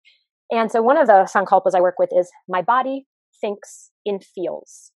And so one of the sankalpas I work with is my body thinks in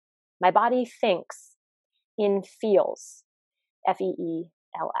feels. My body thinks in feels, Feels.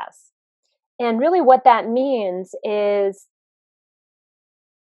 And really what that means is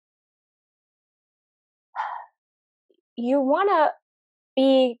you want to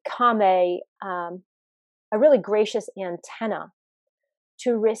become a really gracious antenna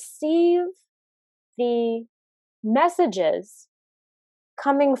to receive the messages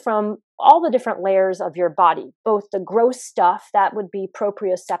coming from all the different layers of your body, both the gross stuff, that would be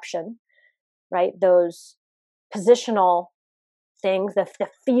proprioception, right? Those positional things, the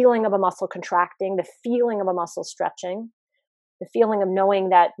feeling of a muscle contracting, the feeling of a muscle stretching, the feeling of knowing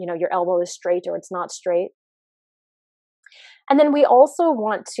that, your elbow is straight or it's not straight. And then we also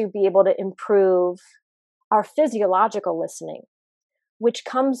want to be able to improve our physiological listening, which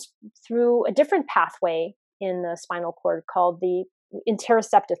comes through a different pathway in the spinal cord called the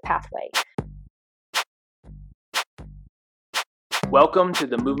interoceptive pathway. Welcome to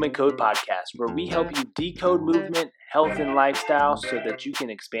the Movement Code Podcast, where we help you decode movement, health, and lifestyle so that you can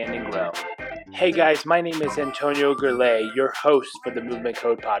expand and grow. Hey guys, my name is Antonio Gerlay, your host for the Movement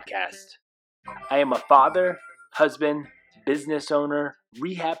Code Podcast. I am a father, husband, business owner,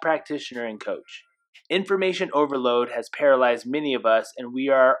 rehab practitioner, and coach. Information overload has paralyzed many of us, and we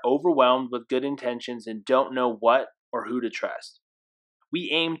are overwhelmed with good intentions and don't know what or who to trust. We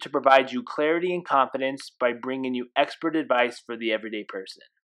aim to provide you clarity and confidence by bringing you expert advice for the everyday person.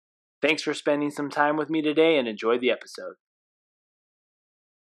 Thanks for spending some time with me today and enjoy the episode.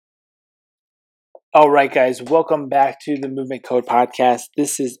 All right, guys, welcome back to the Movement Code Podcast.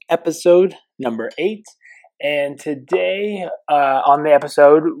 This is episode number 8. And today on the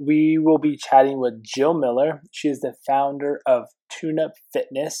episode, we will be chatting with Jill Miller. She is the founder of Tune Up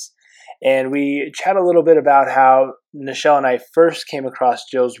Fitness. And we chat a little bit about how Nichelle and I first came across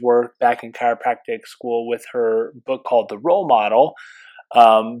Jill's work back in chiropractic school with her book called The Role Model.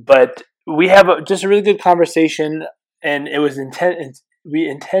 But we have just a really good conversation, and it was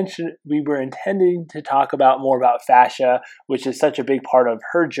we were intending to talk about more about fascia, which is such a big part of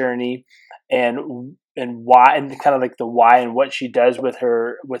her journey, and why, and kind of like the why and what she does with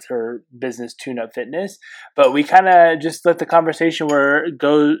her business Tune Up Fitness. But we kind of just let the conversation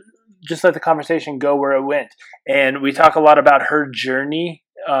go where it went. And we talk a lot about her journey,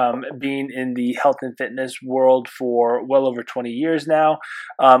 being in the health and fitness world for well over 20 years now.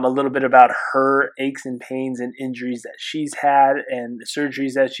 A little bit about her aches and pains and injuries that she's had and the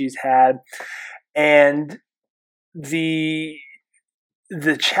surgeries that she's had. And the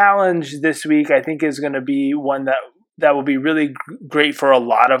challenge this week, I think, is going to be one that will be really great for a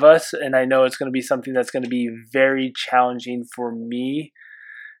lot of us. And I know it's going to be something that's going to be very challenging for me,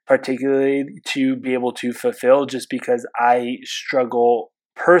 particularly to be able to fulfill, just because I struggle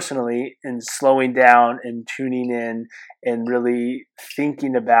personally in slowing down and tuning in and really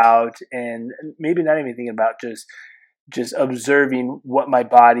thinking about, and maybe not even thinking about, just observing what my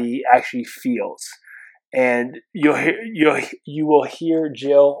body actually feels. And you will hear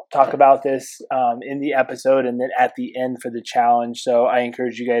Jill talk about this in the episode and then at the end for the challenge. So I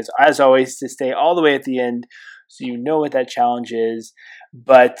encourage you guys, as always, to stay all the way at the end so you know what that challenge is.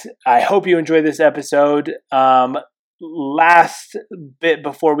 But I hope you enjoy this episode. Last bit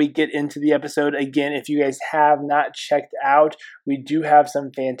before we get into the episode, again, if you guys have not checked out, we do have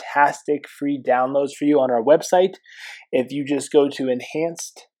some fantastic free downloads for you on our website. If you just go to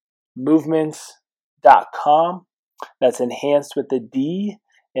enhancedmovements.com, that's enhanced with a D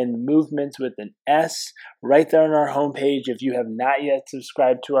and movements with an S, right there on our homepage. If you have not yet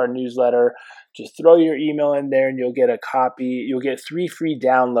subscribed to our newsletter, just throw your email in there and you'll get a copy. You'll get 3 free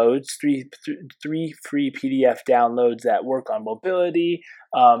downloads, three free PDF downloads that work on mobility,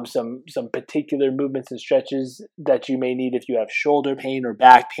 some particular movements and stretches that you may need if you have shoulder pain or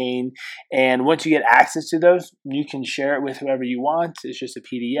back pain. And once you get access to those, you can share it with whoever you want. It's just a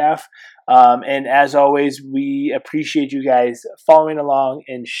PDF. And as always, we appreciate you guys following along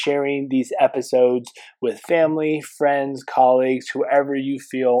and sharing these episodes with family, friends, colleagues, whoever you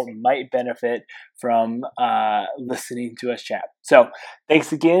feel might benefit from listening to us chat. So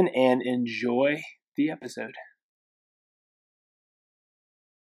thanks again and enjoy the episode.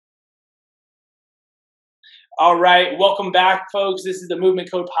 All right, welcome back, folks. This is the Movement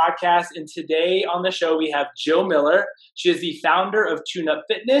Code Podcast, and today on the show we have Jill Miller. She is the founder of Tune Up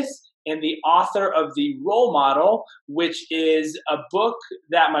Fitness and the author of The Role Model, which is a book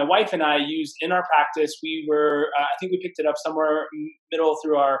that my wife and I used in our practice. We were, I think we picked it up somewhere middle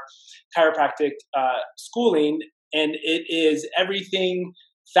through our chiropractic schooling, and it is everything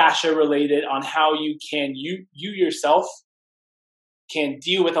fascia related on how you can, you yourself can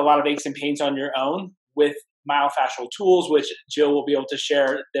deal with a lot of aches and pains on your own with myofascial tools, which Jill will be able to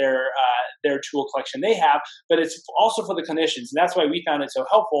share their tool collection they have. But it's also for the clinicians, and that's why we found it so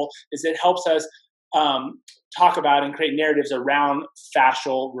helpful. Is it helps us talk about and create narratives around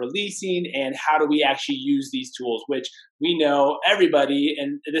fascial releasing and how do we actually use these tools, which we know everybody,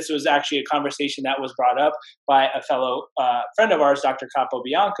 and this was actually a conversation that was brought up by a fellow friend of ours, Dr.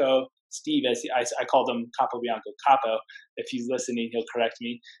 Capobianco, Steve, as I called him Capobianco, Capo. If he's listening, he'll correct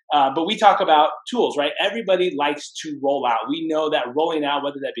me. But we talk about tools, right? Everybody likes to roll out. We know that rolling out,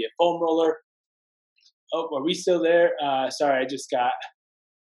 whether that be a foam roller. Oh, are we still there? Sorry, I just got...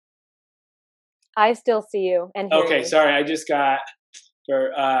 I still see you and hear you. Sorry, I just got...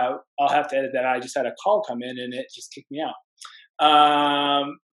 I'll have to edit that. I just had a call come in and it just kicked me out.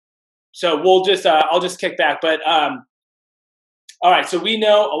 So we'll just... I'll just kick back. But... all right, so we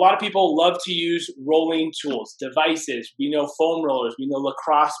know a lot of people love to use rolling tools, devices. We know foam rollers, we know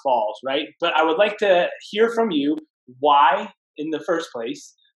lacrosse balls, right? But I would like to hear from you why, in the first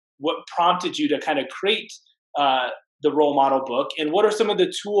place, what prompted you to kind of create the role model book, and what are some of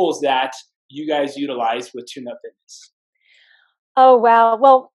the tools that you guys utilize with Tune Up Fitness? Oh, wow.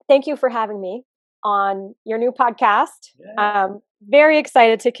 Well, thank you for having me on your new podcast. Yeah. Very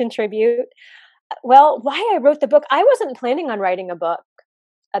excited to contribute. Well, why I wrote the book, I wasn't planning on writing a book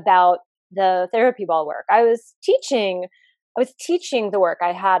about the therapy ball work. I was teaching the work.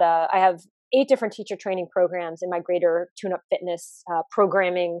 I have 8 different teacher training programs in my greater Tune Up Fitness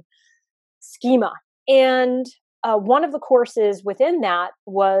programming schema. And one of the courses within that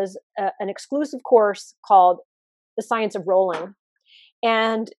was an exclusive course called The Science of Rolling.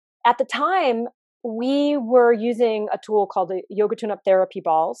 And at the time, we were using a tool called the Yoga Tune Up Therapy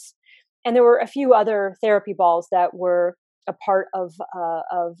Balls. And there were a few other therapy balls that were a part of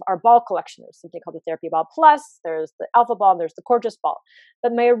our ball collection. There's something called the Therapy Ball Plus. There's the Alpha Ball. And there's the Gorgeous Ball.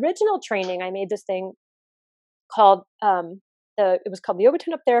 But my original training, I made this thing called it was called the Yoga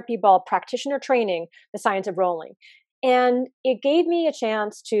Tune Up Therapy Ball Practitioner Training: The Science of Rolling, and it gave me a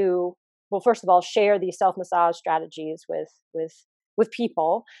chance to, well, first of all, share these self-massage strategies with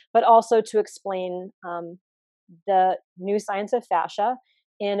people, but also to explain the new science of fascia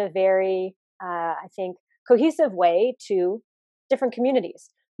in a very, I think, cohesive way to different communities.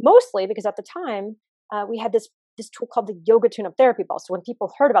 Mostly because at the time, we had this tool called the Yoga Tune Up Therapy Ball. So when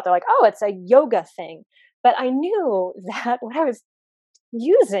people heard about it, they're like, oh, it's a yoga thing. But I knew that what I was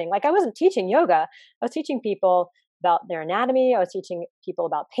using, like I wasn't teaching yoga. I was teaching people about their anatomy. I was teaching people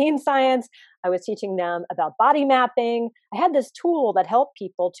about pain science. I was teaching them about body mapping. I had this tool that helped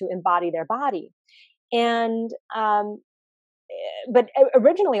people to embody their body. And but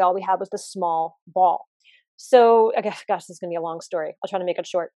originally all we had was the small ball. So I guess, gosh, this is going to be a long story. I'll try to make it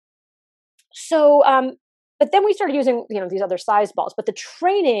short. So, but then we started using, these other size balls, but the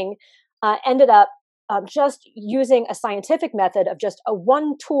training ended up just using a scientific method of just a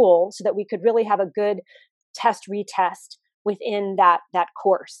one tool so that we could really have a good test retest within that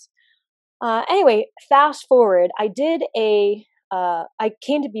course. Anyway, fast forward, I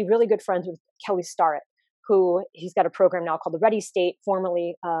came to be really good friends with Kelly Starrett, who he's got a program now called the Ready State,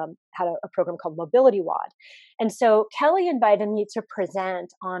 formerly had a program called Mobility WOD. And so Kelly invited me to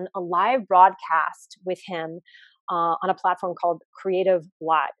present on a live broadcast with him on a platform called Creative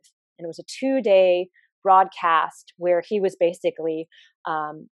Live. And it was a 2-day broadcast where he was basically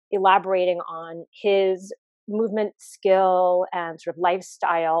elaborating on his movement skill and sort of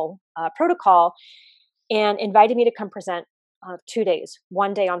lifestyle protocol, and invited me to come present 2 days,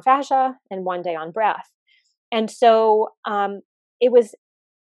 1 day on fascia and 1 day on breath. And so it was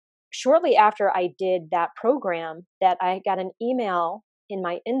shortly after I did that program that I got an email in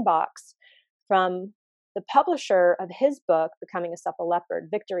my inbox from the publisher of his book, Becoming a Supple Leopard,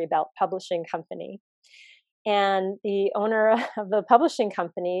 Victory Belt Publishing Company. And the owner of the publishing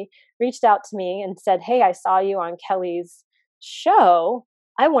company reached out to me and said, hey, I saw you on Kelly's show.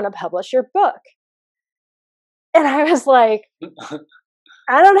 I want to publish your book. And I was like,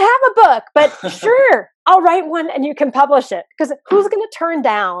 I don't have a book, but sure, I'll write one and you can publish it. Because who's going to turn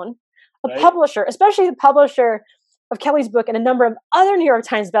down a publisher, especially the publisher of Kelly's book and a number of other New York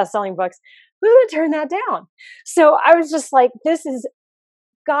Times bestselling books? Who's going to turn that down? So I was just like,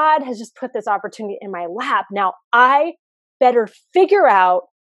 God has just put this opportunity in my lap. Now I better figure out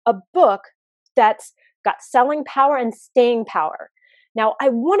a book that's got selling power and staying power. Now I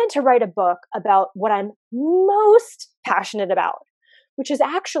wanted to write a book about what I'm most passionate about, which is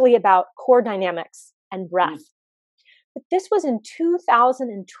actually about core dynamics and breath. But this was in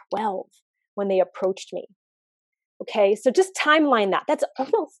 2012 when they approached me. Okay, so just timeline that. That's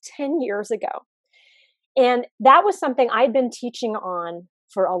almost 10 years ago. And that was something I'd been teaching on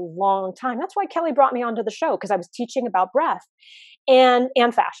for a long time. That's why Kelly brought me onto the show, because I was teaching about breath and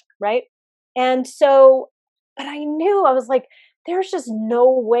fascia, right? And so, but I knew, I was like, there's just no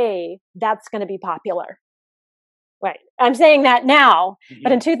way that's going to be popular. Right. I'm saying that now,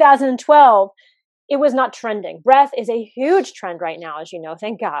 but in 2012, it was not trending. Breath is a huge trend right now, as you know.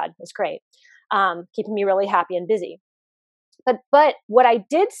 Thank God. It's great. Keeping me really happy and busy. But what I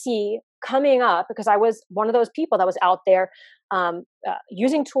did see coming up, because I was one of those people that was out there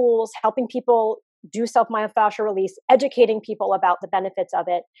using tools, helping people do self-myofascial release, educating people about the benefits of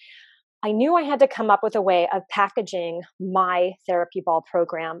it, I knew I had to come up with a way of packaging my therapy ball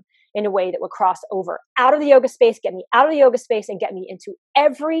program in a way that would cross over out of the yoga space, get me out of the yoga space, and get me into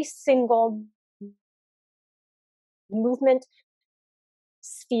every single movement,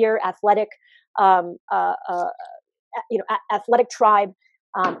 sphere, athletic, athletic tribe,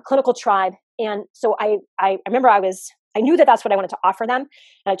 clinical tribe. And so I remember I knew that that's what I wanted to offer them.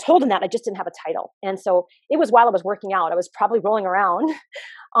 And I told them that I just didn't have a title. And so it was while I was working out, I was probably rolling around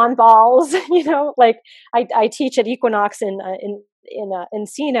on balls, like I teach at Equinox in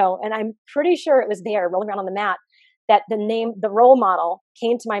Encino, and I'm pretty sure it was there rolling around on the mat that the role model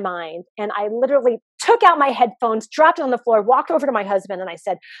came to my mind. And I literally took out my headphones, dropped it on the floor, walked over to my husband, and I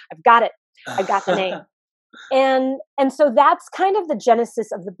said, I've got it. I got the name. And so that's kind of the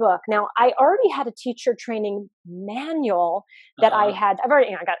genesis of the book. Now, I already had a teacher training manual that I've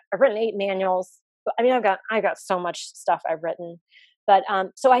written 8 manuals. I mean, I got so much stuff I've written, but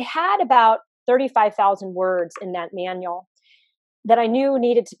so I had about 35,000 words in that manual that I knew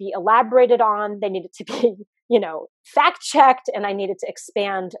needed to be elaborated on. They needed to be, fact checked, and I needed to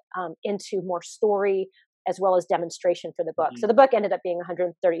expand into more story as well as demonstration for the book. So the book ended up being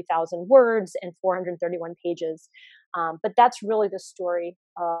 130,000 words and 431 pages. But that's really the story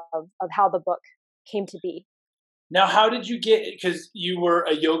of how the book came to be. Now, how did you because you were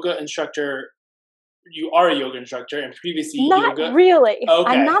a yoga instructor, you are a yoga instructor, and previously Not yoga? really. Okay.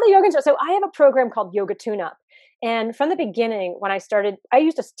 I'm not a yoga instructor. So I have a program called Yoga Tune-Up. And from the beginning, when I started, I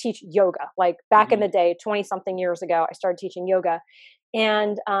used to teach yoga, like back in the day, 20 something years ago, I started teaching yoga.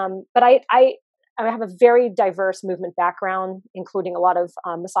 And, but I have a very diverse movement background, including a lot of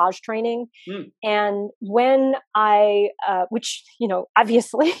massage training. And when which,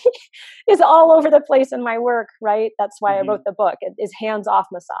 obviously is all over the place in my work, right? That's why I wrote the book. It is hands-off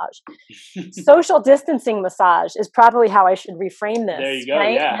massage. Social distancing massage is probably how I should reframe this. There you go.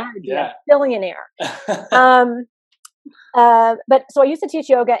 Right? Yeah. I'd be a billionaire. But so I used to teach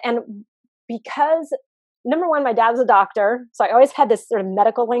yoga, and because number one, my dad was a doctor, so I always had this sort of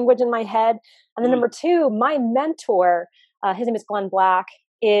medical language in my head. And then number two, my mentor, his name is Glenn Black,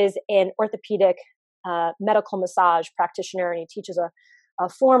 is an orthopedic medical massage practitioner, and he teaches a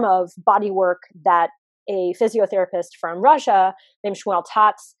form of body work that a physiotherapist from Russia named Shmuel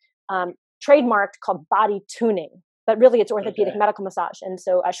Tatz trademarked, called body tuning. But really, it's orthopedic medical massage. And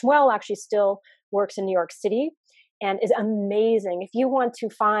so Shmuel actually still works in New York City and is amazing. If you want to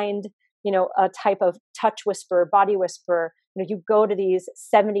find a type of touch whisperer, body whisperer, you go to these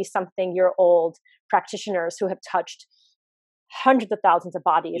 70-something-year-old practitioners who have touched hundreds of thousands of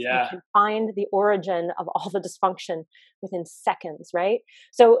bodies and can find the origin of all the dysfunction within seconds, right?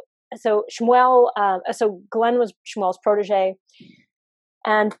 So Shmuel, so Glenn was Shmuel's protege.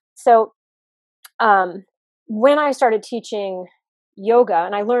 And so when I started teaching yoga,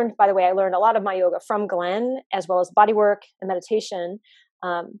 and I learned a lot of my yoga from Glenn, as well as body work and meditation.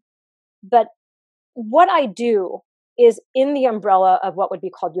 But what I do is in the umbrella of what would be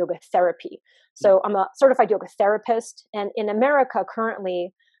called yoga therapy. So I'm a certified yoga therapist. And in America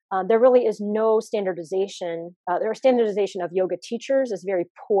currently, there really is no standardization. Their standardization of yoga teachers is very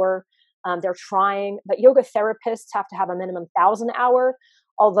poor. They're trying, but yoga therapists have to have a minimum 1,000 hour,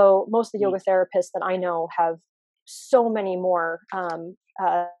 although most of the yoga therapists that I know have so many more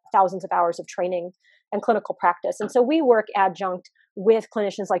thousands of hours of training and clinical practice. And so we work adjunct with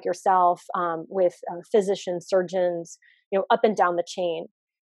clinicians like yourself, with physicians, surgeons, up and down the chain.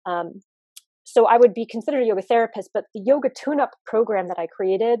 So I would be considered a yoga therapist, but the Yoga Tune-Up program that I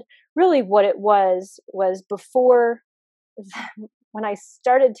created, really what it was before, when I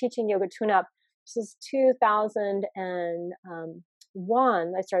started teaching Yoga Tune-Up, this was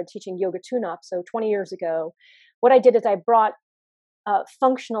 2001, I started teaching Yoga Tune-Up, so 20 years ago. What I did is I brought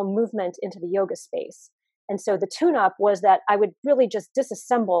functional movement into the yoga space. And so the tune-up was that I would really just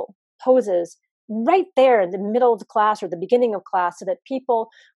disassemble poses right there in the middle of the class or the beginning of class, so that people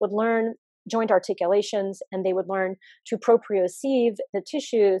would learn joint articulations and they would learn to proprioceptive the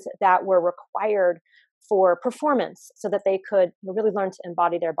tissues that were required for performance, so that they could really learn to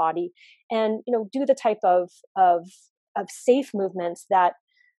embody their body and do the type of safe movements that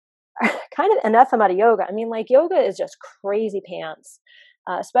are kind of anathema to yoga. I mean, like, yoga is just crazy pants,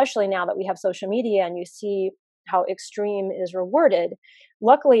 especially now that we have social media and you see how extreme is rewarded.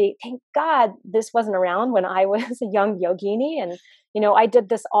 Luckily, thank God, this wasn't around when I was a young yogini, and I did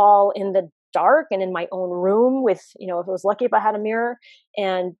this all in the dark and in my own room with, if it was lucky if I had a mirror.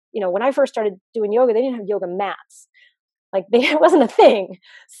 And when I first started doing yoga, they didn't have yoga mats. Like, it wasn't a thing.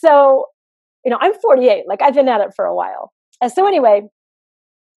 So I'm 48. Like, I've been at it for a while. And so anyway,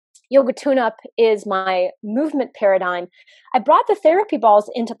 Yoga Tune-Up is my movement paradigm. I brought the therapy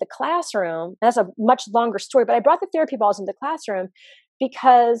balls into the classroom. That's a much longer story, but I brought the therapy balls into the classroom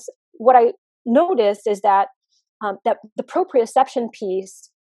because what I noticed is that that the proprioception piece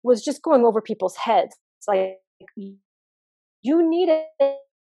was just going over people's heads. It's like, you needed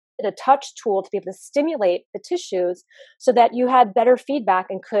a touch tool to be able to stimulate the tissues so that you had better feedback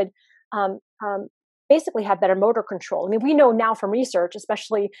and could basically have better motor control. I mean, we know now from research,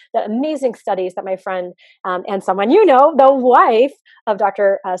 especially the amazing studies that my friend and someone the wife of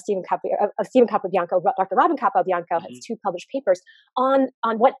Dr. Stephen Capobianco, Dr. Robin Capobianco, has 2 published papers on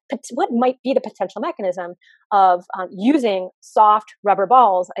what might be the potential mechanism of using soft rubber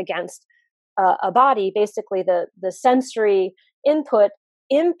balls against a body. Basically, the sensory input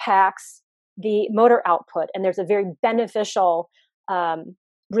impacts the motor output, and there's a very beneficial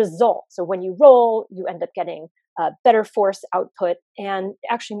result. So when you roll, you end up getting better force output and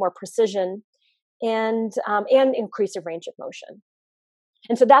actually more precision and increase of range of motion.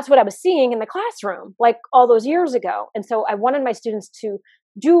 And so that's what I was seeing in the classroom, like all those years ago. And so I wanted my students to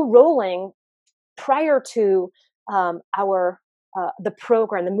do rolling prior to the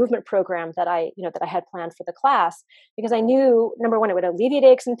program, the movement program that I had planned for the class, because I knew, number one, it would alleviate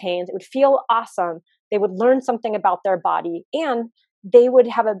aches and pains. It would feel awesome. They would learn something about their body, and they would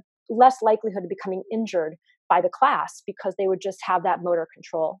have a less likelihood of becoming injured by the class because they would just have that motor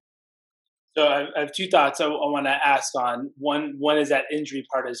control. So I have 2 thoughts I want to ask on. One is that injury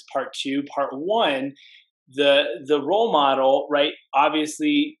part is part 2. Part 1, the role model, right?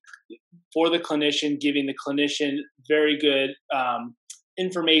 Obviously, for the clinician, giving the clinician very good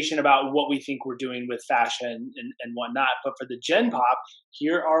information about what we think we're doing with fashion and whatnot. But for the Gen Pop,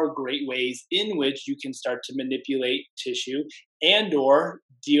 here are great ways in which you can start to manipulate tissue and or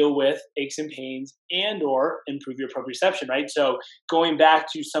deal with aches and pains and or improve your proprioception, right? So going back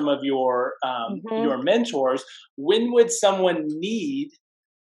to some of your mentors, when would someone need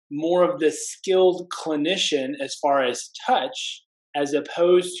more of the skilled clinician as far as touch, as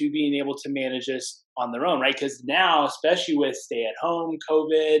opposed to being able to manage this on their own, right? Because now, especially with stay at home,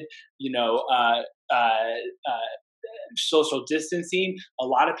 COVID, social distancing, a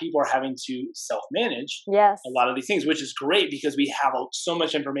lot of people are having to self-manage a lot of these things, which is great because we have so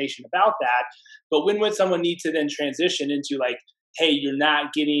much information about that. But when would someone need to then transition into like, hey, you're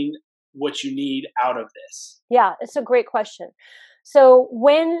not getting what you need out of this? Yeah, it's a great question. So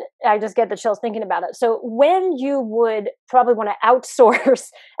when I just get the chills thinking about it. So when you would probably want to outsource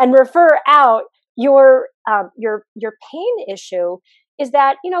and refer out your pain issue is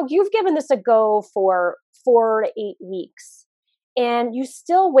that, you've given this a go for 4 to 8 weeks, and you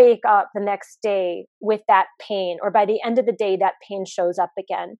still wake up the next day with that pain, or by the end of the day, that pain shows up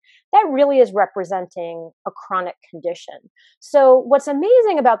again. That really is representing a chronic condition. So what's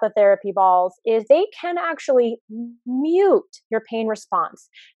amazing about the therapy balls is they can actually mute your pain response.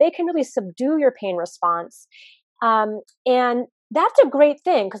 They can really subdue your pain response. And that's a great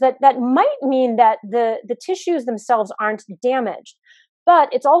thing, because that might mean that the tissues themselves aren't damaged. But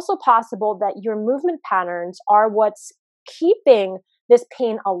it's also possible that your movement patterns are what's keeping this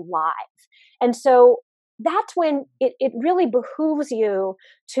pain alive. And so that's when it really behooves you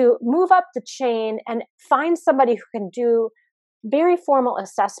to move up the chain and find somebody who can do very formal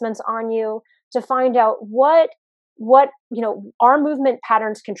assessments on you to find out what are movement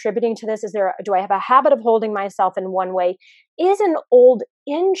patterns contributing to this? Do I have a habit of holding myself in one way? Is an old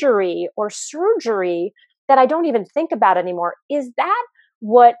injury or surgery that I don't even think about anymore, is that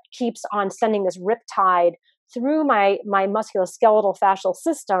what keeps on sending this riptide through my musculoskeletal fascial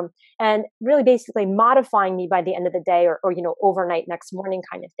system and really basically modifying me by the end of the day or overnight, next morning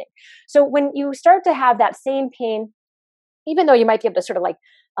kind of thing? So when you start to have that same pain, even though you might be able to sort of like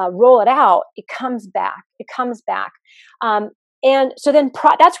roll it out, it comes back. And so then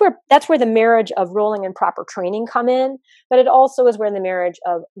that's where the marriage of rolling and proper training come in. But it also is where the marriage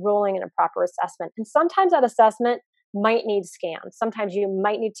of rolling and a proper assessment. And sometimes that assessment might need scans. Sometimes you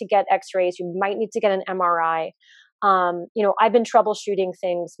might need to get x-rays. You might need to get an MRI. I've been troubleshooting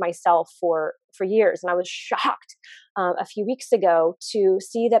things myself for years, and I was shocked a few weeks ago to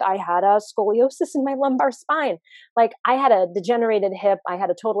see that I had a scoliosis in my lumbar spine. Like, I had a degenerated hip. I had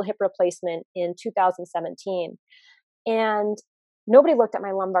a total hip replacement in 2017, and nobody looked at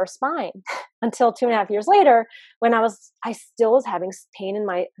my lumbar spine until 2.5 years later, when I still was having pain in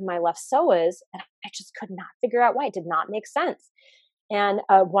my left psoas, and I just could not figure out why. It did not make sense. And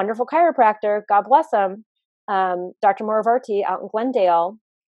a wonderful chiropractor, God bless him, Dr. Moravarty out in Glendale,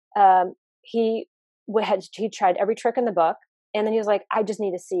 he tried every trick in the book, and then he was like, I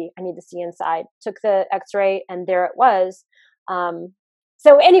need to see inside. Took the X-ray, and there it was.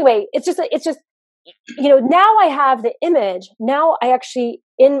 So anyway, it's just now I have the image. Now I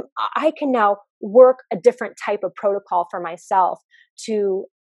can now work a different type of protocol for myself to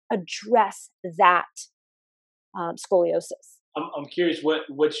address that scoliosis. I'm curious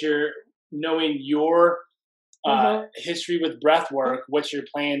what's your, knowing your history with breath work, what's your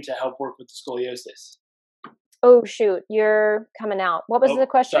plan to help work with the scoliosis? Oh shoot, you're coming out. What was the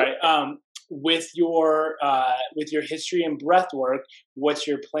question? Sorry. With your history in breath work, what's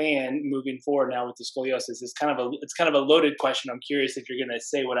your plan moving forward now with the scoliosis? It's kind of a loaded question. I'm curious if you're going to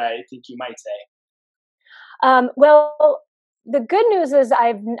say what I think you might say. Well, the good news is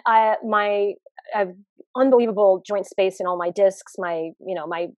I've unbelievable joint space in all my discs, my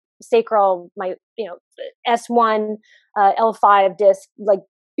sacral, my S1, L5 disc, like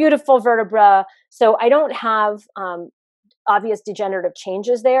beautiful vertebra. So I don't have obvious degenerative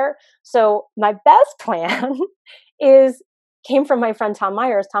changes there. So my best plan came from my friend Tom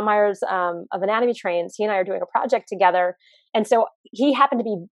Myers. Tom Myers of Anatomy Trains. He and I are doing a project together, and so he happened to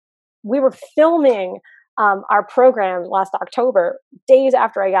be. We were filming our program last October, days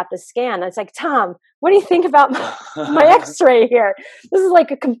after I got the scan. It's like, Tom, what do you think about my X-ray here? This is like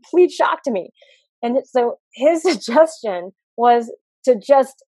a complete shock to me. And so his suggestion was to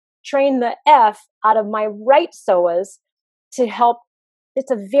just train the F out of my right psoas to help. It's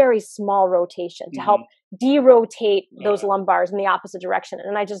a very small rotation to help derotate those lumbars in the opposite direction.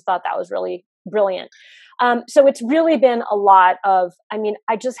 And I just thought that was really brilliant. So it's really been a lot of,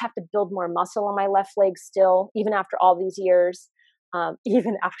 I just have to build more muscle on my left leg still, even after all these years. No,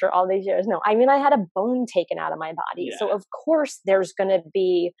 I had a bone taken out of my body. Yeah. So of course there's going to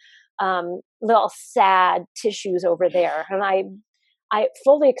be little sad tissues over there. And I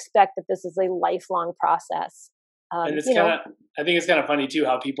fully expect that this is a lifelong process. And it's I think it's kind of funny too,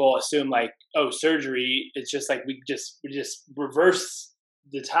 how people assume like, oh, surgery, it's just like, we just reverse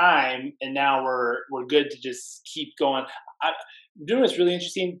the time and now we're good to just keep going. I'm doing what's really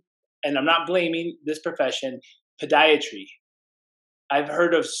interesting, and I'm not blaming this profession, podiatry. I've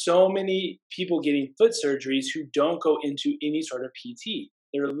heard of so many people getting foot surgeries who don't go into any sort of PT.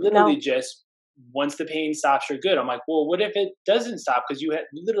 They're literally just, once the pain stops, you're good. I'm like, well, what if it doesn't stop because you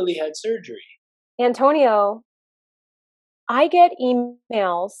literally had surgery? Antonio, I get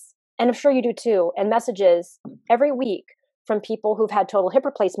emails, and I'm sure you do too, and messages every week from people who've had total hip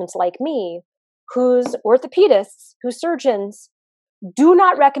replacements like me, whose orthopedists, whose surgeons do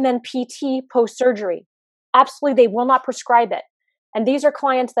not recommend PT post-surgery. Absolutely, they will not prescribe it. And these are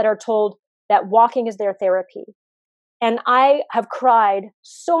clients that are told that walking is their therapy. And I have cried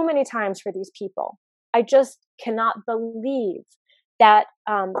so many times for these people. I just cannot believe that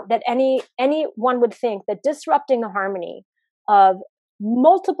that anyone would think that disrupting the harmony of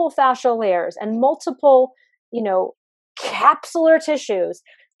multiple fascial layers and multiple, capsular tissues,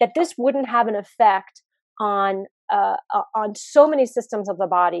 that this wouldn't have an effect on so many systems of the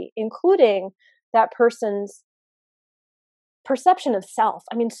body, including that person's perception of self.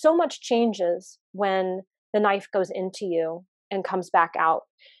 So much changes when the knife goes into you and comes back out.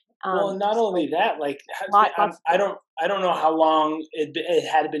 Well, not only that, like, I don't know how long it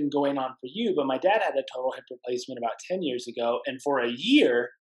had been going on for you, but my dad had a total hip replacement about 10 years ago, and for a year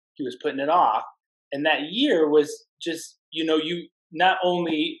he was putting it off, and that year was just, you not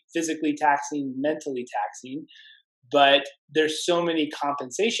only physically taxing, mentally taxing, but there's so many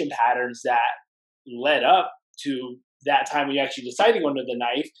compensation patterns that led up to that time when you're actually deciding under the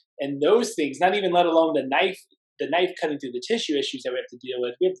knife, and those things, not even let alone the knife cutting through the tissue issues that we have to deal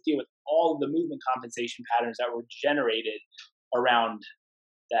with. We have to deal with all of the movement compensation patterns that were generated around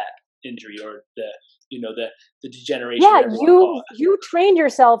that injury, or the degeneration. Yeah, you trained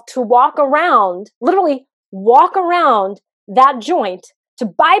yourself to literally walk around that joint, to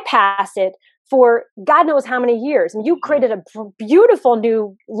bypass it for God knows how many years. And you created a beautiful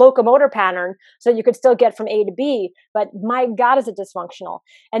new locomotor pattern so you could still get from A to B, but my God, is it dysfunctional.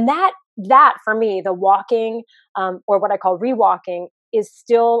 And that for me, the walking, or what I call rewalking, is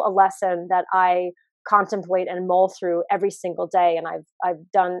still a lesson that I contemplate and mull through every single day. And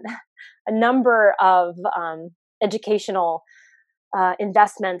I've done a number of educational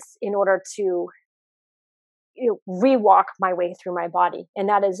investments in order to rewalk my way through my body. And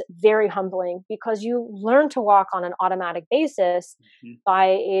that is very humbling, because you learn to walk on an automatic basis by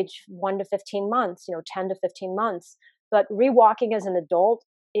age 1 to 15 months, 10 to 15 months. But rewalking as an adult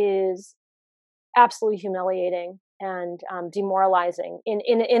is absolutely humiliating and demoralizing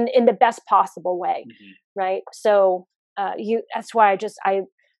in the best possible way. Right. So that's why I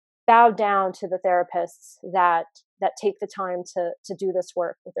bow down to the therapists that take the time to do this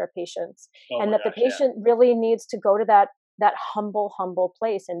work with their patients, and that the patient really needs to go to that humble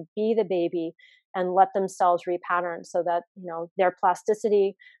place and be the baby and let themselves repattern, so that their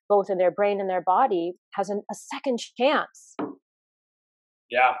plasticity, both in their brain and their body, has a second chance.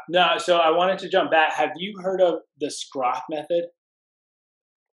 Yeah. No. So I wanted to jump back. Have you heard of the Schroth method?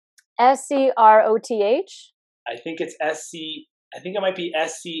 SCROTH. I think it's SC. I think it might be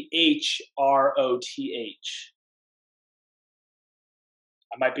SCHROTH.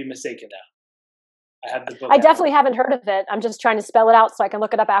 I might be mistaken now. I have the book. I definitely haven't heard of it. I'm just trying to spell it out so I can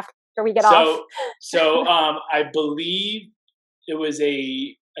look it up after we get off. So I believe it was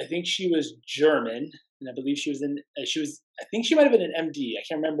I think she was German, and I believe I think she might have been an MD. I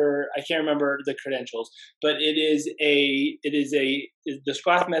can't remember the credentials, but the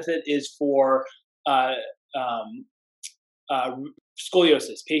Schroth method is for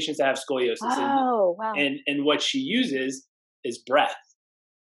scoliosis, patients that have scoliosis. Oh, wow. And what she uses is breath.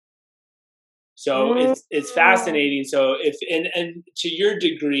 So it's fascinating. So and to your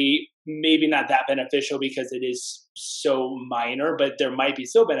degree, maybe not that beneficial because it is so minor, but there might be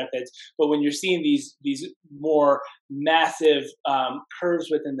still benefits. But when you're seeing these more massive curves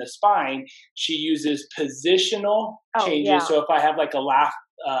within the spine, she uses positional changes. Yeah. So if I have like a left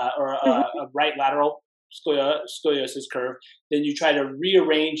or a right lateral scoliosis curve, then you try to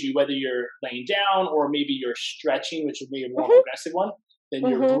rearrange you, whether you're laying down or maybe you're stretching, which would be a more progressive one. Then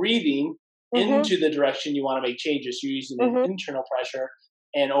you're breathing into the direction you want to make changes. You're using an internal pressure.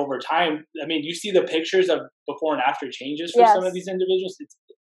 And over time, I mean, you see the pictures of before and after changes for some of these individuals. It's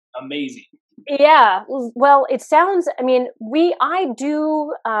amazing. Yeah. Well, it sounds, I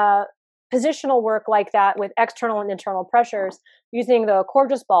do positional work like that with external and internal pressures using the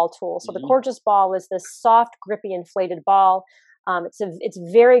Coregeous ball tool. So the Coregeous ball is this soft, grippy, inflated ball. It's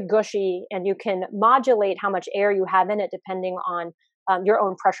very gushy, and you can modulate how much air you have in it depending on your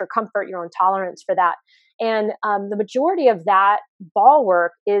own pressure comfort, your own tolerance for that. And the majority of that ball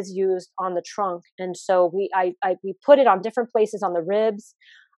work is used on the trunk. And so we put it on different places on the ribs.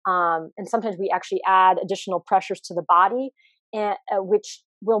 And sometimes we actually add additional pressures to the body, and which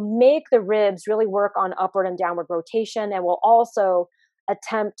will make the ribs really work on upward and downward rotation, and will also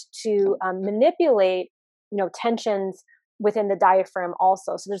attempt to manipulate, tensions within the diaphragm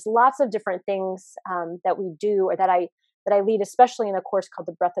also. So there's lots of different things that we do, or that I lead, especially in a course called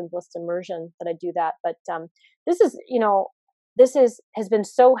the Breath and Bliss Immersion, that I do that. But this has been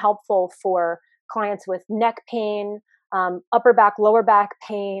so helpful for clients with neck pain, upper back, lower back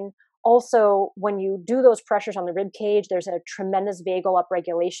pain. Also, when you do those pressures on the rib cage, there's a tremendous vagal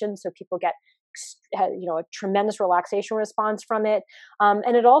upregulation, so people get a tremendous relaxation response from it,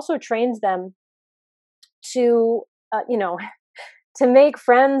 and it also trains them to to make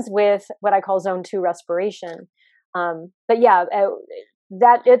friends with what I call zone 2 respiration. But yeah,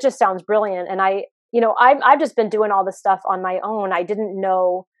 that it just sounds brilliant. And I've just been doing all this stuff on my own. I didn't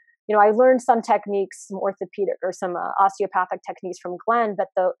know, I learned some techniques, some orthopedic or some osteopathic techniques from Glenn, but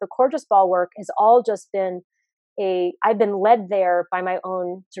the Coregeous ball work has all just been I've been led there by my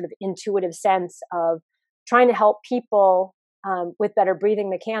own sort of intuitive sense of trying to help people with better breathing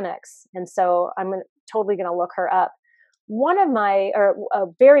mechanics. And so I'm totally going to look her up. A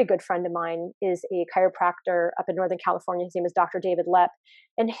very good friend of mine is a chiropractor up in Northern California. His name is Dr. David Lepp,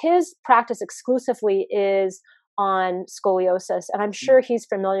 and his practice exclusively is on scoliosis. And I'm sure he's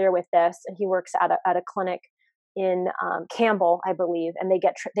familiar with this, and he works at a clinic in Campbell, I believe, and they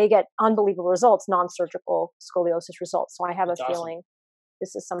get unbelievable results, non-surgical scoliosis results. So I have That's a feeling awesome.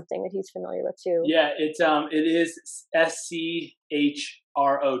 This is something that he's familiar with too. Yeah, it is SCHROTH.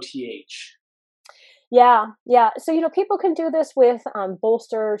 Yeah. So, people can do this with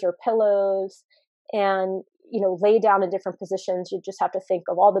bolsters or pillows, and, lay down in different positions. You just have to think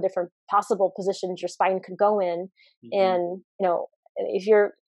of all the different possible positions your spine could go in. And, if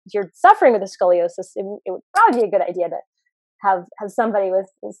you're suffering with a scoliosis, it would probably be a good idea to have somebody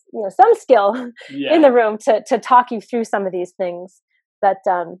with, some skill in the room to talk you through some of these things. But,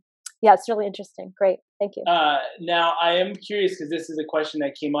 yeah, it's really interesting. Great. Thank you. Now I am curious, because this is a question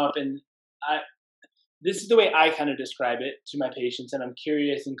that came up, and this is the way I kind of describe it to my patients, and I'm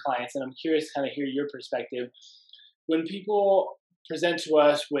curious, and clients, and I'm curious to kind of hear your perspective. When people present to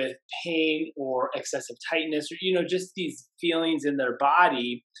us with pain or excessive tightness, or just these feelings in their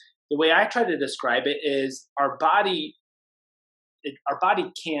body, the way I try to describe it is our body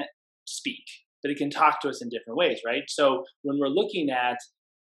can't speak, but it can talk to us in different ways, right? So when we're looking at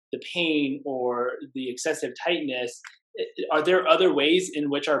the pain or the excessive tightness, are there other ways in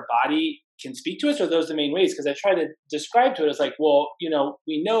which our body can speak to us, or are those the main ways? Because I try to describe to it as like, well,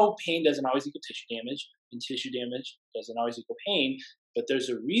 we know pain doesn't always equal tissue damage, and tissue damage doesn't always equal pain, but there's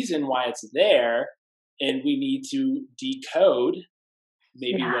a reason why it's there, and we need to decode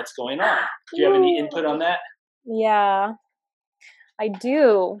maybe what's going on. Do you have any input on that? Yeah, I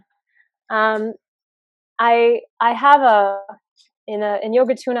do. I have in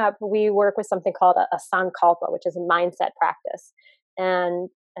Yoga Tune-Up, we work with something called a Sankalpa, which is a mindset practice. And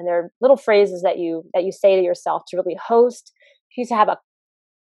there are little phrases that you say to yourself to really host. You to have a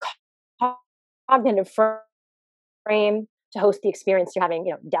cognitive frame to host the experience you're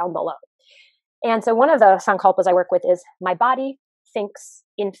having, down below. And so one of the Sankalpas I work with is my body thinks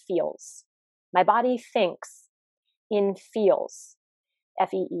in feels. My body thinks in feels.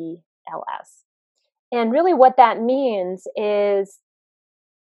 Feels. And really what that means is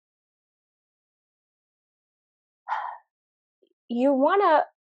you want to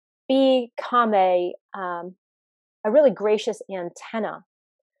become a really gracious antenna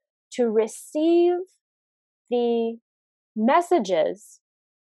to receive the messages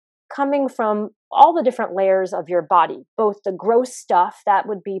coming from all the different layers of your body, both the gross stuff, that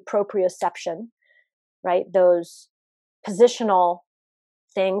would be proprioception, right? Those positional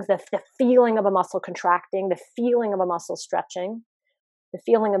things, the feeling of a muscle contracting, the feeling of a muscle stretching, the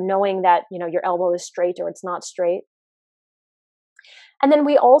feeling of knowing that, your elbow is straight or it's not straight. And then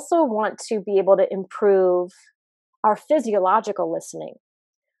we also want to be able to improve our physiological listening,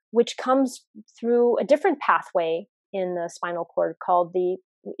 which comes through a different pathway in the spinal cord called the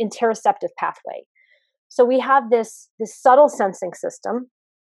interoceptive pathway. So we have this subtle sensing system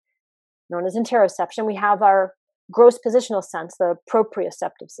known as interoception. We have our gross positional sense, the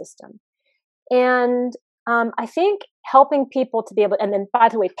proprioceptive system. And I think helping people to be able, and then by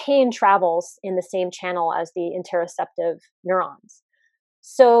the way, pain travels in the same channel as the interoceptive neurons.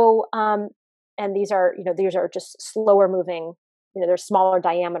 So, and these are just slower moving, they're smaller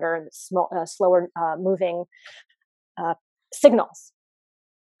diameter and slower moving signals,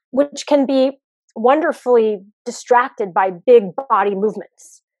 which can be wonderfully distracted by big body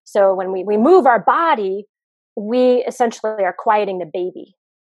movements. So when we move our body, we essentially are quieting the baby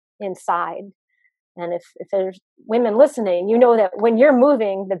inside. And if there's women listening, you know that when you're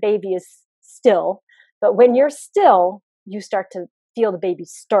moving, the baby is still. But when you're still, you start to feel the baby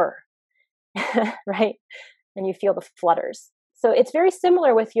stir, right? And you feel the flutters. So it's very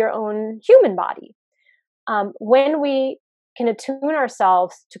similar with your own human body. When we can attune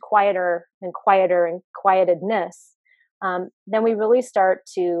ourselves to quieter and quietedness, then we really start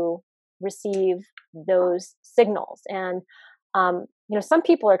to receive those signals. And some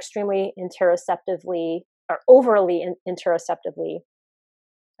people are extremely interoceptively or overly interoceptively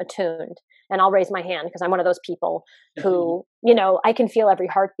attuned. And I'll raise my hand because I'm one of those people who, I can feel every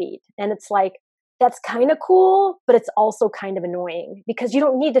heartbeat. And it's like, that's kind of cool, but it's also kind of annoying because you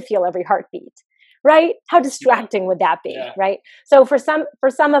don't need to feel every heartbeat, right? How distracting would that be, right? So for some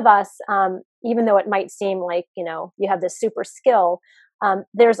of us, even though it might seem like, you have this super skill,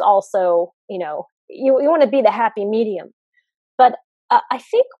 there's also, you want to be the happy medium. But I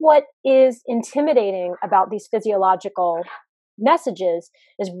think what is intimidating about these physiological messages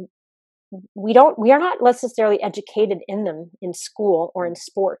is we are not necessarily educated in them in school or in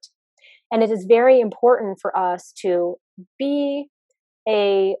sport. And it is very important for us to be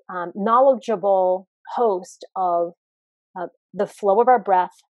a knowledgeable host of the flow of our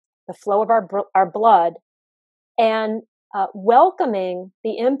breath, the flow of our blood, and welcoming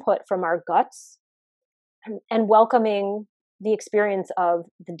the input from our guts and welcoming the experience of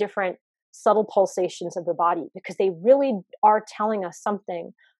the different subtle pulsations of the body, because they really are telling us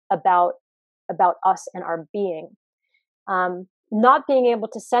something about us and our being. Not being able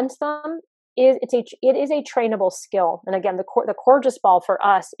to sense them it is a trainable skill. And again, the Coregeous ball for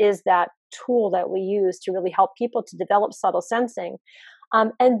us is that tool that we use to really help people to develop subtle sensing.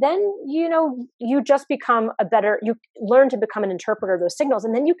 And then, you just you learn to become an interpreter of those signals,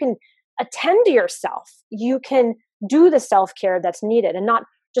 and then you can attend to yourself. You can do the self-care that's needed and not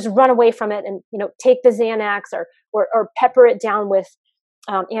just run away from it and, take the Xanax or pepper it down with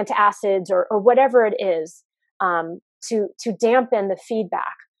antacids or whatever it is to dampen the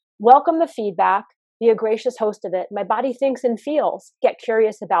feedback. Welcome the feedback, be a gracious host of it. My body thinks and feels. Get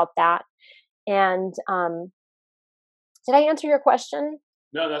curious about that. And did I answer your question?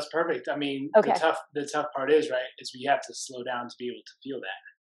 No, that's perfect. I mean, Okay. the tough part is, right, is we have to slow down to be able to feel that.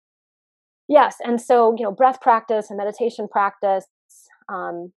 Yes. And so, breath practice and meditation practice,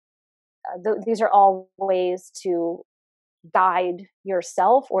 these are all ways to guide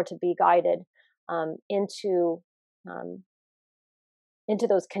yourself or to be guided into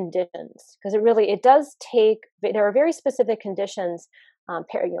those conditions. Because it does take, there are very specific conditions,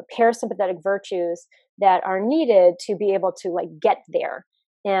 parasympathetic virtues that are needed to be able to get there.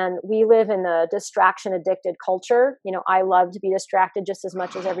 And we live in a distraction addicted culture. I love to be distracted just as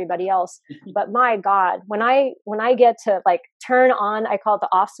much as everybody else. But my God, when I get to turn on, I call it the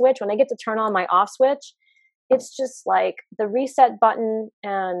off switch. When I get to turn on my off switch, it's just like the reset button,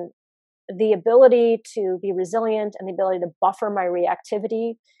 and the ability to be resilient and the ability to buffer my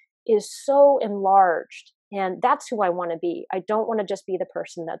reactivity is so enlarged. And that's who I want to be. I don't want to just be the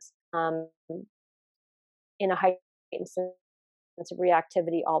person that's in a heightened sense of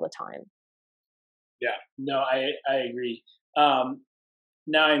reactivity all the time. Yeah, no, I agree. Now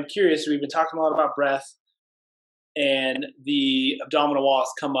I'm curious, we've been talking a lot about breath, and the abdominal wall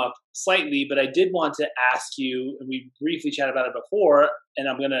has come up slightly, but I did want to ask you, and we briefly chatted about it before, and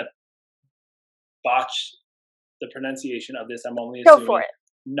I'm going to botch the pronunciation of this. I'm only assuming. Go for it.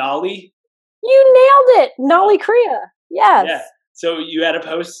 Nali? You nailed it. Nali Kriya. Yes. Yeah. So you had a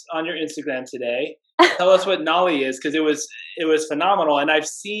post on your Instagram today. Tell us what Nali is, because it was phenomenal. And I've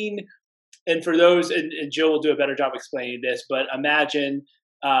seen, and for those, and Jill will do a better job explaining this, but imagine,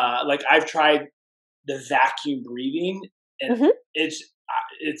 I've tried the vacuum breathing, and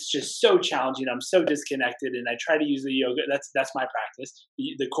it's just so challenging. I'm so disconnected, and I try to use the yoga. That's my practice,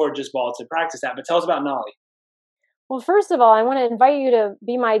 the gorgeous ball, to practice that. But tell us about Nali. Well, first of all, I want to invite you to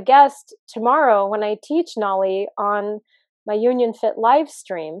be my guest tomorrow when I teach Nali on my Union Fit live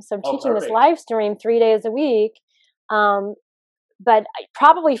stream. So I'm teaching this live stream 3 days a week. But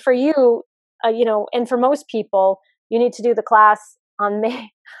probably for you, and for most people, you need to do the class on May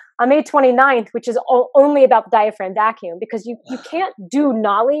 29th, which is only about the diaphragm vacuum, because you can't do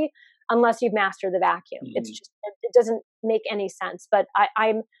Nali unless you've mastered the vacuum. It's just, it doesn't make any sense. But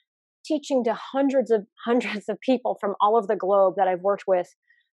I'm teaching to hundreds of people from all over the globe that I've worked with.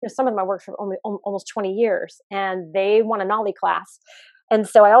 Some of them I worked for almost 20 years, and they want a Nali class. And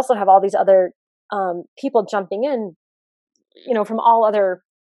so I also have all these other people jumping in, from all other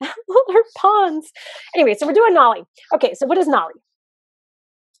ponds. Anyway, so we're doing Nali. Okay, so what is Nali?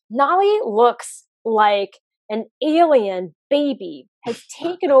 Nali looks like an alien baby has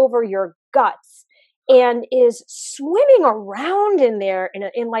taken over your guts and is swimming around in there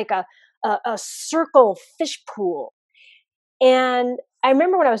in like a circle fish pool. And I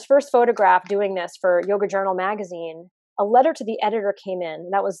remember when I was first photographed doing this for Yoga Journal magazine, a letter to the editor came in.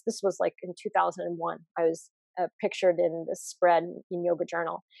 This was like in 2001. I was pictured in the spread in Yoga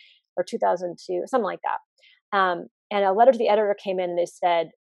Journal, or 2002, something like that. And a letter to the editor came in, and they said,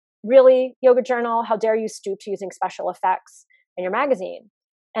 "Really, Yoga Journal, how dare you stoop to using special effects in your magazine?"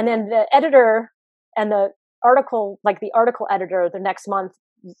 And then the editor and the article editor the next month,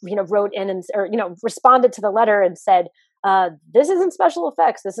 wrote in responded to the letter and said, "This isn't special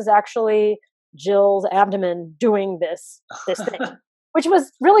effects. This is actually Jill's abdomen doing this thing," which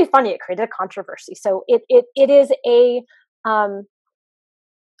was really funny. It created a controversy. So it is a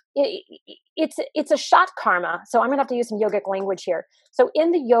it's a shot karma. So I'm gonna have to use some yogic language here. So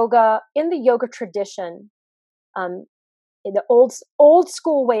in the yoga tradition, in the old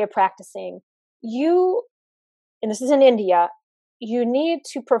school way of practicing, and this is in India, you need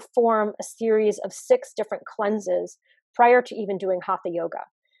to perform a series of 6 different cleanses prior to even doing hatha yoga.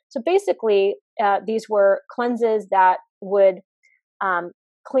 So basically, these were cleanses that would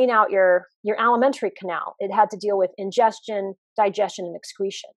clean out your alimentary canal. It had to deal with ingestion, digestion, and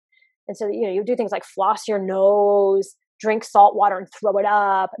excretion. And so, you do things like floss your nose, drink salt water and throw it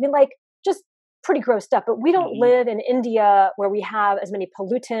up. I mean, just pretty gross stuff. But we don't live in India where we have as many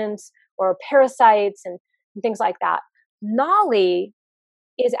pollutants or parasites and things like that. Nali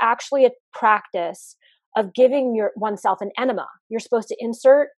is actually a practice of giving oneself an enema. You're supposed to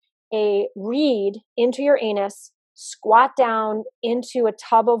insert a reed into your anus, squat down into a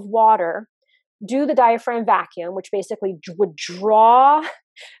tub of water, do the diaphragm vacuum, which basically would draw,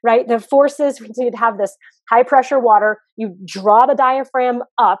 right? The forces, so you'd have this high pressure water, you draw the diaphragm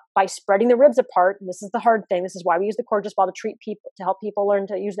up by spreading the ribs apart. And this is the hard thing. This is why we use the Gorgeous Ball to help people learn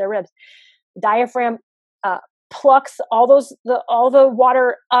to use their ribs. Diaphragm plucks all the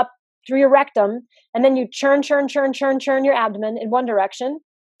water up through your rectum, and then you churn your abdomen in one direction,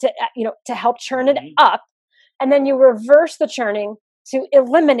 to help churn it up. And then you reverse the churning to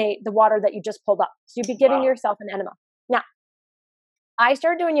eliminate the water that you just pulled up. So you'd be giving yourself an enema. Now, I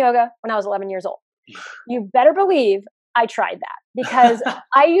started doing yoga when I was 11 years old. You better believe I tried that, because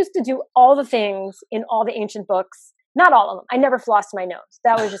I used to do all the things in all the ancient books. Not all of them. I never flossed my nose.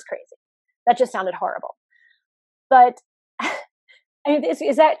 That was just crazy. That just sounded horrible. But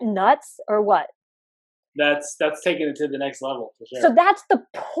is that nuts or what? That's taking it to the next level for sure. So that's the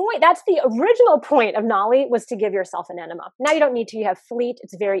point. That's the original point of Nali, was to give yourself an enema. Now you don't need to. You have Fleet.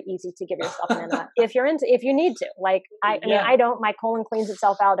 It's very easy to give yourself an enema if you need to. Like I mean, I don't. My colon cleans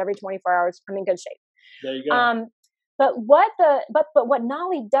itself out every 24 hours. I'm in good shape. There you go. But what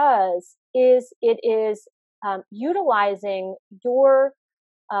Nali does is it is utilizes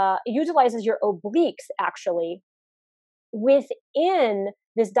your obliques actually within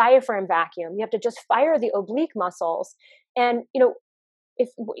this diaphragm vacuum. You have to just fire the oblique muscles. And, if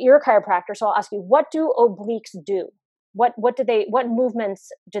you're a chiropractor, so I'll ask you, what do obliques do? What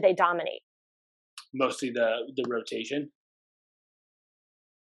movements do they dominate? Mostly the rotation.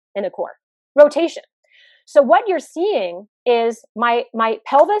 In the core. Rotation. So what you're seeing is my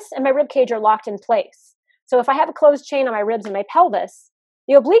pelvis and my rib cage are locked in place. So if I have a closed chain on my ribs and my pelvis,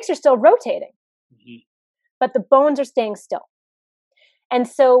 the obliques are still rotating, but the bones are staying still. And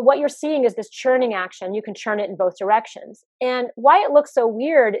so what you're seeing is this churning action. You can churn it in both directions. And why it looks so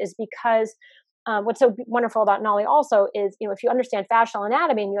weird is because what's so wonderful about Nali also is, if you understand fascial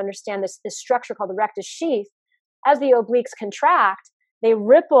anatomy and you understand this structure called the rectus sheath, as the obliques contract, they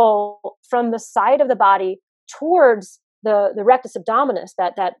ripple from the side of the body towards the rectus abdominis,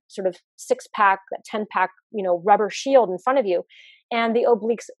 that sort of 6-pack, that 10-pack, rubber shield in front of you. And the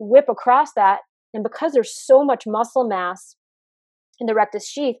obliques whip across that. And because there's so much muscle mass in the rectus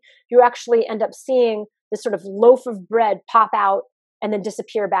sheath, you actually end up seeing this sort of loaf of bread pop out and then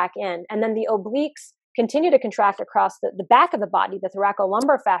disappear back in. And then the obliques continue to contract across the back of the body. The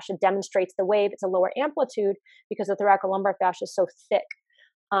thoracolumbar fascia demonstrates the wave. It's a lower amplitude because the thoracolumbar fascia is so thick.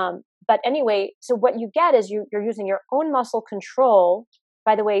 But anyway, so what you get is you're using your own muscle control.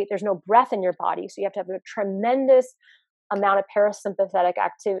 By the way, there's no breath in your body, so you have to have a tremendous amount of parasympathetic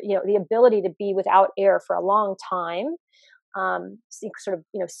activity, the ability to be without air for a long time, sort of,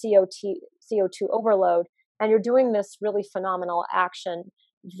 CO2 overload. And you're doing this really phenomenal action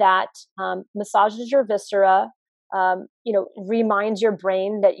that massages your viscera, reminds your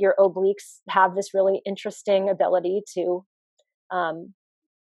brain that your obliques have this really interesting ability to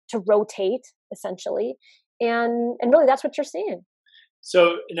rotate, essentially, and really that's what you're seeing.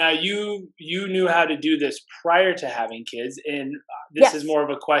 So now you knew how to do this prior to having kids, and this is more of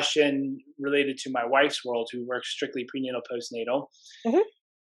a question related to my wife's world, who works strictly prenatal postnatal.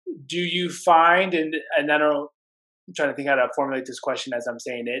 Do you find, and I don't know, I'm trying to think how to formulate this question as I'm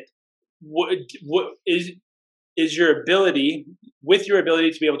saying it, what is your ability, with your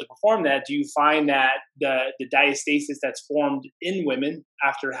ability to be able to perform that, do you find that the diastasis that's formed in women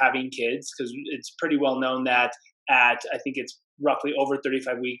after having kids, because it's pretty well known that I think it's roughly over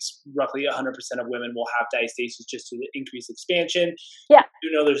 35 weeks, roughly 100% of women will have diastasis just to the increased expansion. Yeah.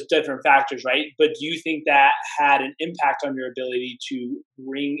 There's different factors, right? But do you think that had an impact on your ability to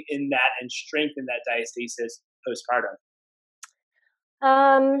bring in that and strengthen that diastasis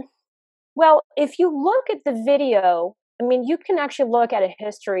postpartum? Well, if you look at the video, you can actually look at a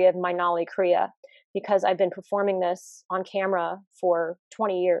history of my Nali Kriya, because I've been performing this on camera for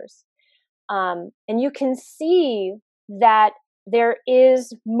 20 years. And you can see that there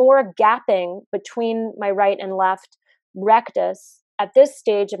is more gapping between my right and left rectus at this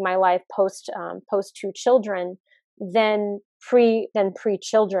stage of my life post 2 children than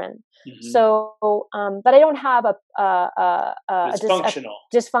pre-children. So, but I don't have a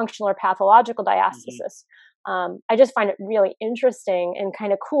dysfunctional or pathological diastasis. I just find it really interesting and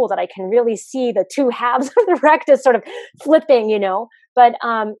kind of cool that I can really see the 2 halves of the rectus sort of flipping, But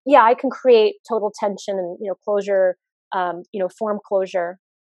I can create total tension and closure,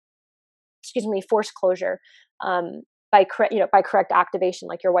 force closure by correct activation,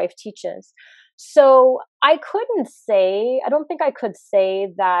 like your wife teaches. So I don't think I could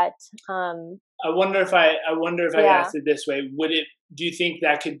say that. I wonder if I asked it this way, do you think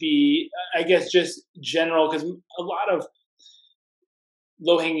that could be, I guess, just general, because a lot of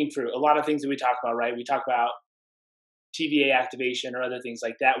low-hanging fruit, a lot of things that we talk about, right? We talk about TVA activation or other things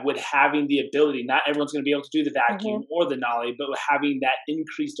like that, with having the ability, not everyone's going to be able to do the vacuum or the Nali, but with having that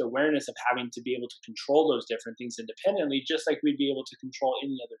increased awareness of having to be able to control those different things independently, just like we'd be able to control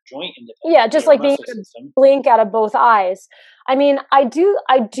any other joint independently. Yeah, just like being able to blink out of both eyes. I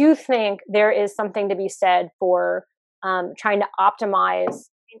do think there is something to be said for trying to optimize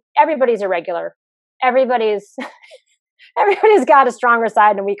everybody's irregular. Everybody's everybody's got a stronger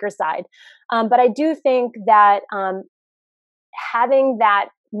side and a weaker side. But I do think that having that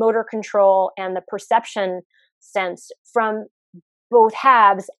motor control and the perception sense from both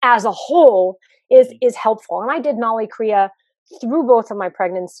halves as a whole is helpful. And I did Nali Kriya through both of my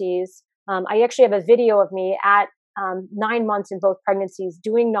pregnancies. I actually have a video of me at 9 months in both pregnancies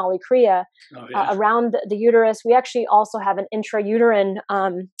doing Nali Kriya around the uterus. We actually also have an intrauterine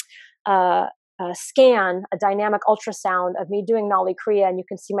scan, a dynamic ultrasound of me doing Nali Kriya, and you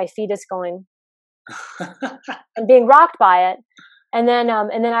can see my fetus going and being rocked by it. And then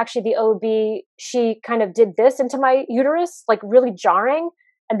actually the OB, she kind of did this into my uterus, like really jarring.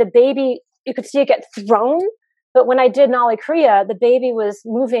 And the baby, you could see it get thrown. But when I did Nali Kriya, the baby was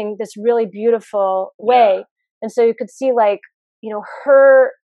moving this really beautiful way. Yeah. And so you could see like,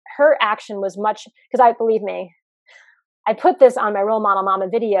 her action was much, because believe me, I put this on my Role Model Mama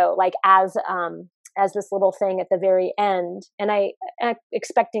video, like as this little thing at the very end. And I'm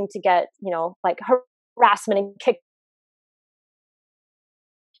expecting to get, like harassment and kick,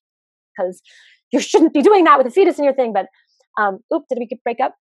 because you shouldn't be doing that with a fetus in your thing. But did we break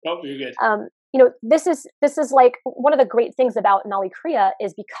up? Oh, you're good. This is like one of the great things about Nali Kriya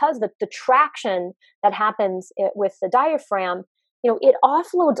is because the traction that happens with the diaphragm, it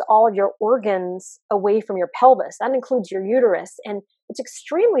offloads all of your organs away from your pelvis. That includes your uterus, and it's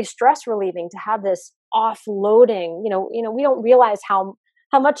extremely stress relieving to have this offloading. We don't realize how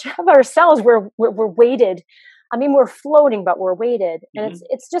much of ourselves we're weighted. I mean, we're floating, but we're weighted, and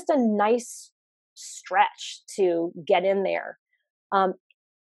it's just a nice stretch to get in there.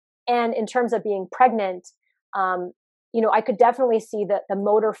 And in terms of being pregnant, I could definitely see that the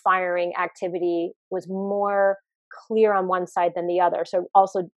motor firing activity was more clear on one side than the other. So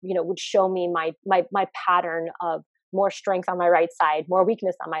also, would show me my pattern of more strength on my right side, more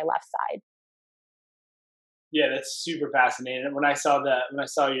weakness on my left side. Yeah, that's super fascinating. When I saw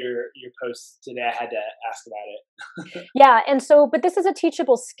your post today, I had to ask about it. Yeah, and so, but this is a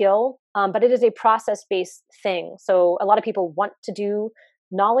teachable skill, but it is a process-based thing. So a lot of people want to do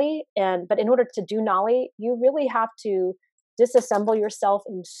Nali, but in order to do Nali, you really have to disassemble yourself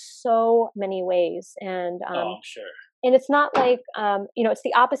in so many ways. And I'm sure. And it's not like it's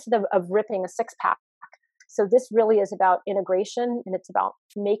the opposite of ripping a six-pack. So this really is about integration, and it's about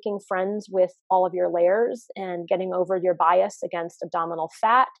making friends with all of your layers and getting over your bias against abdominal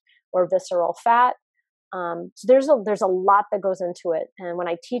fat or visceral fat. So there's a lot that goes into it. And when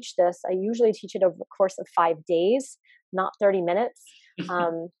I teach this, I usually teach it over the course of 5 days, not 30 minutes.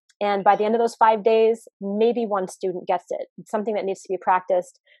 And by the end of those 5 days, maybe one student gets it. It's something that needs to be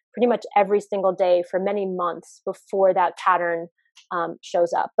practiced pretty much every single day for many months before that pattern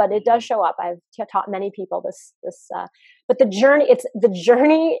shows up. But it does show up. I've taught many people this. But the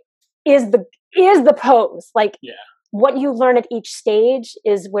journey is the pose. Like what you learn at each stage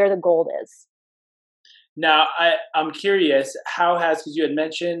is where the gold is. Now, I'm curious, because you had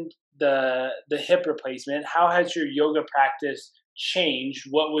mentioned the hip replacement, how has your yoga practice changed?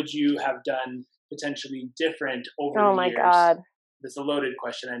 What would you have done potentially different over the years? Oh my God. That's a loaded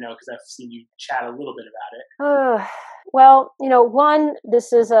question, I know, because I've seen you chat a little bit about it. Well, one,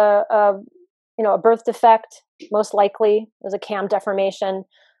 this is a birth defect, most likely. It was a cam deformation.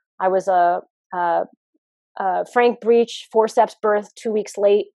 I was a frank breech, forceps birth 2 weeks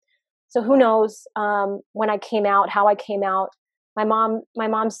late. So who knows when I came out, how I came out. My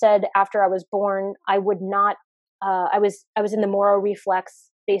mom said after I was born, I would not. I was in the Moro reflex,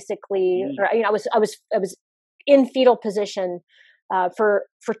 basically. Or, I was in fetal position for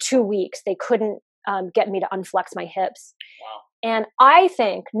 2 weeks. They couldn't get me to unflex my hips. Wow. And I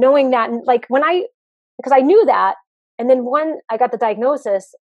think knowing that, like because I knew that, and then when I got the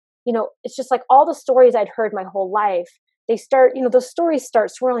diagnosis, it's just like all the stories I'd heard my whole life. They start, those stories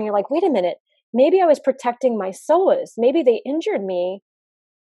start swirling. You're like, wait a minute, maybe I was protecting my psoas. Maybe they injured me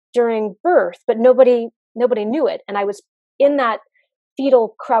during birth, but nobody knew it. And I was in that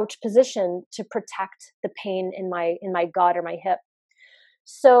fetal crouch position to protect the pain in my gut or my hip.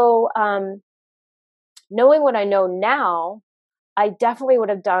 So, knowing what I know now, I definitely would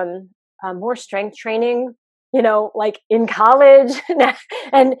have done more strength training, like in college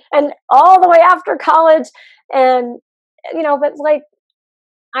and all the way after college. And, but like,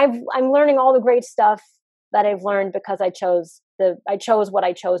 I'm learning all the great stuff that I've learned because I chose what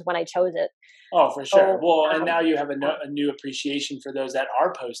I chose when I chose it. Oh, for sure. Well, and now you have a new appreciation for those that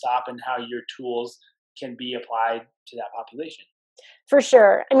are post-op and how your tools can be applied to that population. For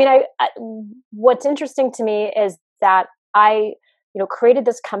sure. I mean, what's interesting to me is that I, created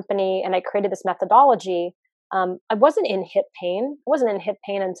this company and I created this methodology I wasn't in hip pain. I wasn't in hip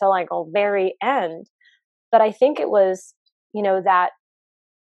pain until like a very end. But I think it was, that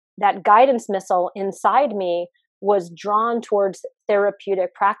guidance missile inside me was drawn towards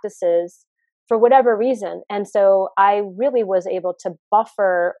therapeutic practices for whatever reason. And so I really was able to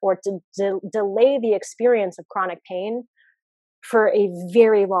buffer or to delay the experience of chronic pain for a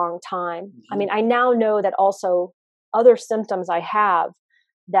very long time. Mm-hmm. I mean, I now know that also other symptoms I have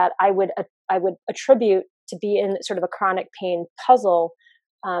that I would attribute to be in sort of a chronic pain puzzle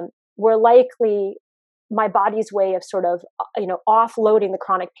were likely my body's way of sort of, offloading the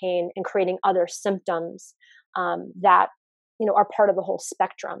chronic pain and creating other symptoms that, are part of the whole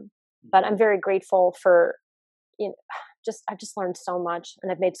spectrum. But I'm very grateful for, I've just learned so much,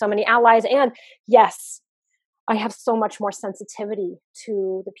 and I've made so many allies. And yes, I have so much more sensitivity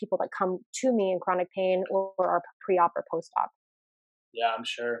to the people that come to me in chronic pain or are pre-op or post-op. Yeah, I'm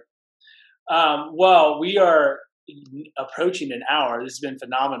sure. Well, we are approaching an hour. This has been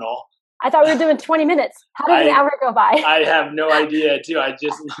phenomenal. I thought we were doing 20 minutes. How did an hour go by? I have no idea, too. I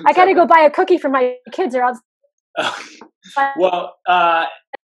got to go buy a cookie for my kids, or else. Well,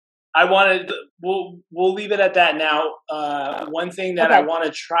 I wanted. We'll leave it at that now. One thing that I want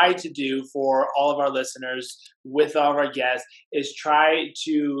to try to do for all of our listeners, with all of our guests, is try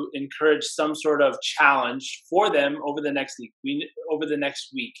to encourage some sort of challenge for them over the next week.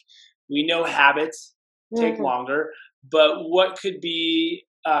 We know habits take longer, but what could be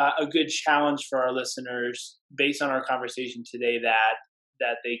a good challenge for our listeners based on our conversation today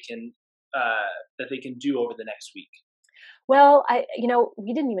that they can do over the next week? Well,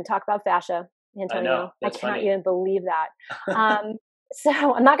 we didn't even talk about fascia, Antonio. I cannot even believe that. So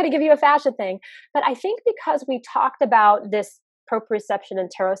I'm not going to give you a fascia thing, but I think because we talked about this proprioception and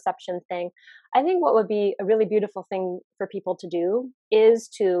interoception thing, I think what would be a really beautiful thing for people to do is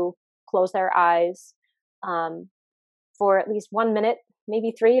to close their eyes for at least 1 minute,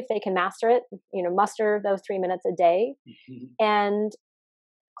 maybe 3 if they can master it, muster those 3 minutes a day, and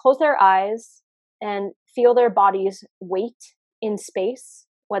close their eyes and feel their body's weight in space,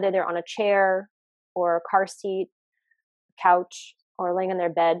 whether they're on a chair or a car seat, couch, or laying in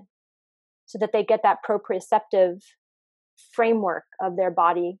their bed, so that they get that proprioceptive framework of their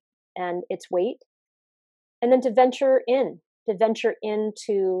body and its weight. And then to venture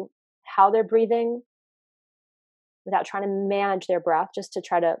into how they're breathing without trying to manage their breath, just to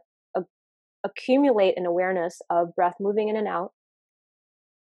try to accumulate an awareness of breath moving in and out,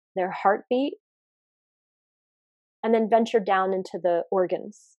 their heartbeat, and then venture down into the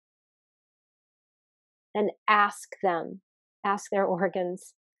organs and ask their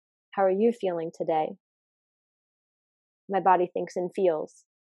organs, how are you feeling today? My body thinks and feels.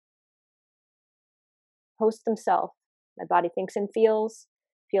 Host themselves. My body thinks and feels.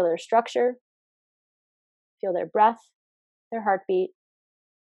 Feel their structure. Feel their breath, their heartbeat,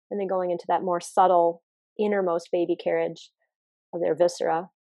 and then going into that more subtle innermost baby carriage of their viscera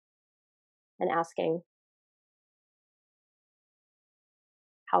and asking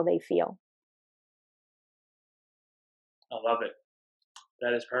how they feel. I love it.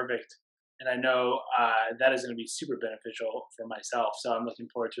 That is perfect. And I know that is going to be super beneficial for myself. So I'm looking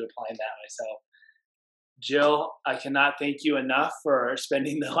forward to applying that myself. Jill, I cannot thank you enough for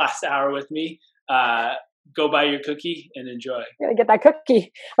spending the last hour with me. Go buy your cookie and enjoy. I'm going to get that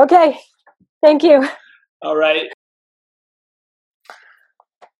cookie. Okay. Thank you. All right.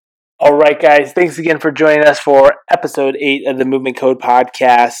 All right, guys. Thanks again for joining us for episode 8 of the Movement Code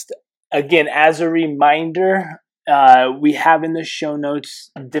podcast. Again, as a reminder, we have in the show notes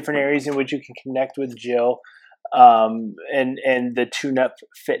different areas in which you can connect with Jill and the Tune-Up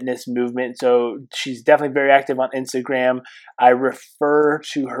Fitness movement. So she's definitely very active on Instagram. I refer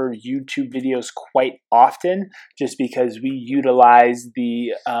to her YouTube videos quite often just because we utilize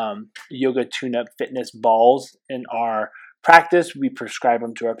the Yoga Tune-Up Fitness balls in our practice. We prescribe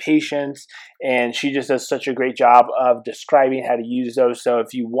them to our patients, and she just does such a great job of describing how to use those. So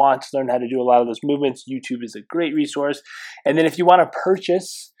if you want to learn how to do a lot of those movements, YouTube is a great resource. And then if you want to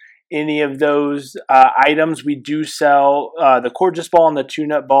purchase any of those items, we do sell the Coregeous ball and the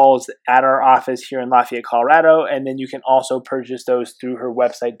Tune-Up balls at our office here in Lafayette, Colorado. And then you can also purchase those through her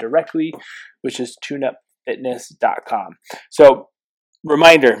website directly, which is tuneupfitness.com. So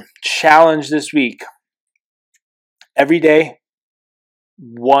reminder, challenge this week. Every day,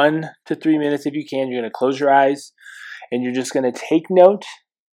 1 to 3 minutes if you can, you're going to close your eyes and you're just going to take note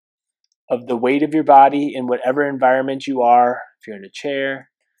of the weight of your body in whatever environment you are. If you're in a chair,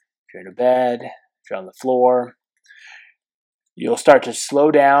 if you're in a bed, if you're on the floor, you'll start to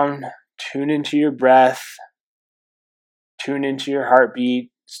slow down, tune into your breath, tune into your heartbeat,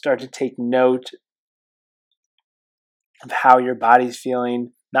 start to take note of how your body's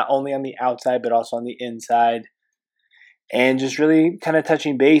feeling, not only on the outside, but also on the inside. And just really kind of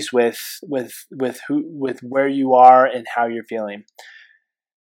touching base with where you are and how you're feeling.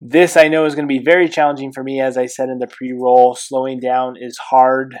 This I know is going to be very challenging for me. As I said in the pre-roll, slowing down is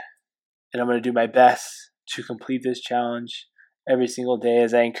hard, and I'm going to do my best to complete this challenge every single day,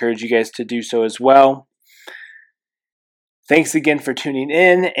 as I encourage you guys to do so as well. Thanks again for tuning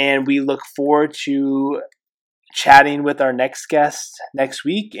in, and we look forward to chatting with our next guest next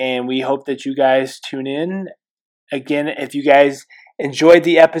week, and we hope that you guys tune in. Again, if you guys enjoyed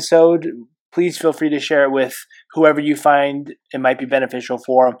the episode, please feel free to share it with whoever you find it might be beneficial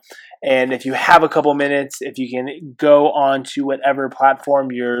for. And if you have a couple minutes, if you can go on to whatever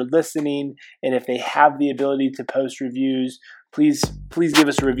platform you're listening, and if they have the ability to post reviews, please give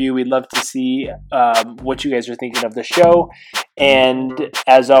us a review. We'd love to see what you guys are thinking of the show. And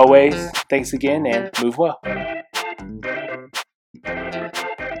as always, thanks again, and move well.